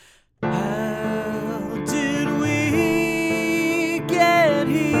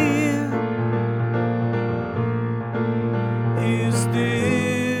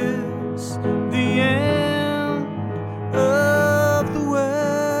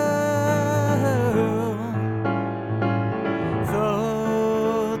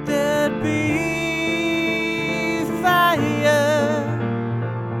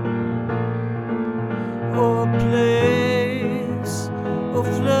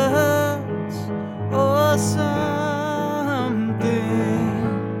for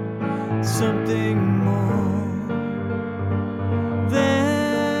something more than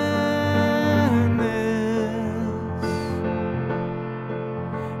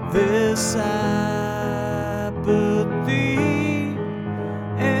this apathy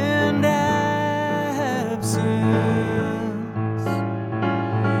and absence.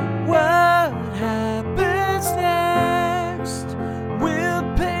 What happens next? Will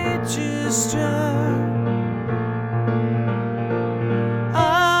pages turn?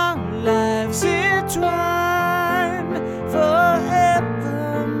 Our lives entwined forevermore.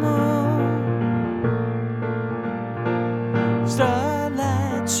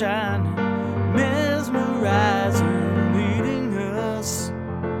 Starlight shining, mesmerizing, leading us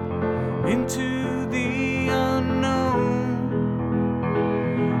into the unknown,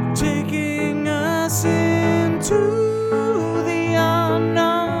 taking us into the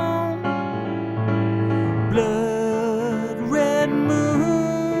unknown. Blood red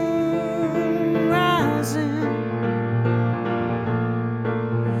moon rising,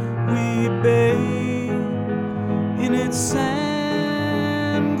 we bathe in its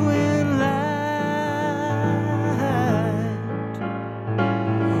sanguine light.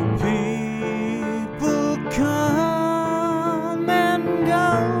 People come and go,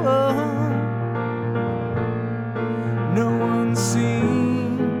 no one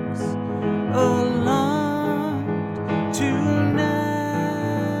seems alarmed tonight.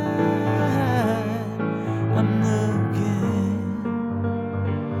 I'm looking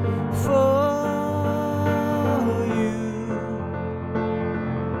for you,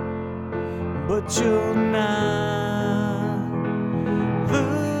 but you're not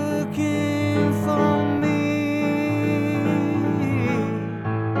looking for me.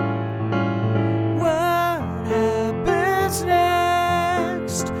 What happens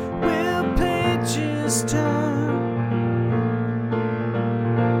next? Will pages turn?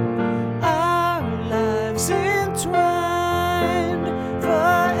 Our lives entwined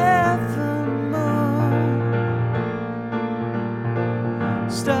forevermore.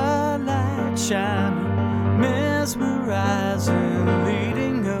 Starlight shining, mesmerizing,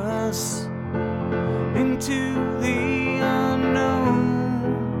 leading us into the unknown,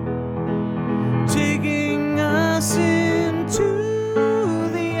 taking us into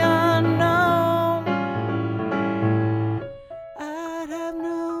the unknown. I'd have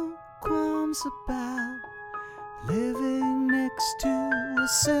no qualms about living next to a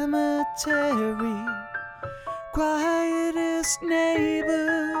cemetery, quietest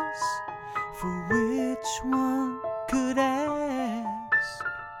neighbors, for which one could ask.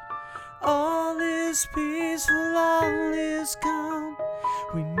 All is peaceful, all is calm,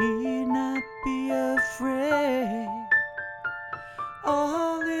 we need not be afraid.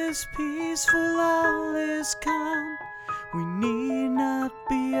 All is peaceful, all is calm, we need not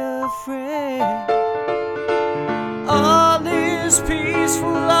be afraid. All is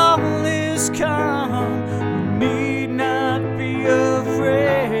peaceful, all is calm, we need not be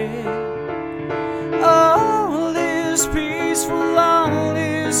afraid. All is peaceful, all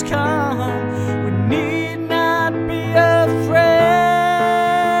is calm, we need not be afraid.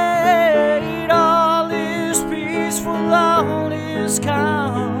 All is peaceful, all is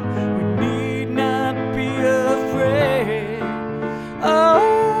calm, we need not be afraid.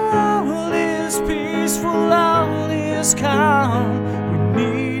 All is peaceful, all is calm, we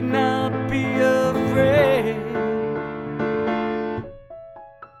need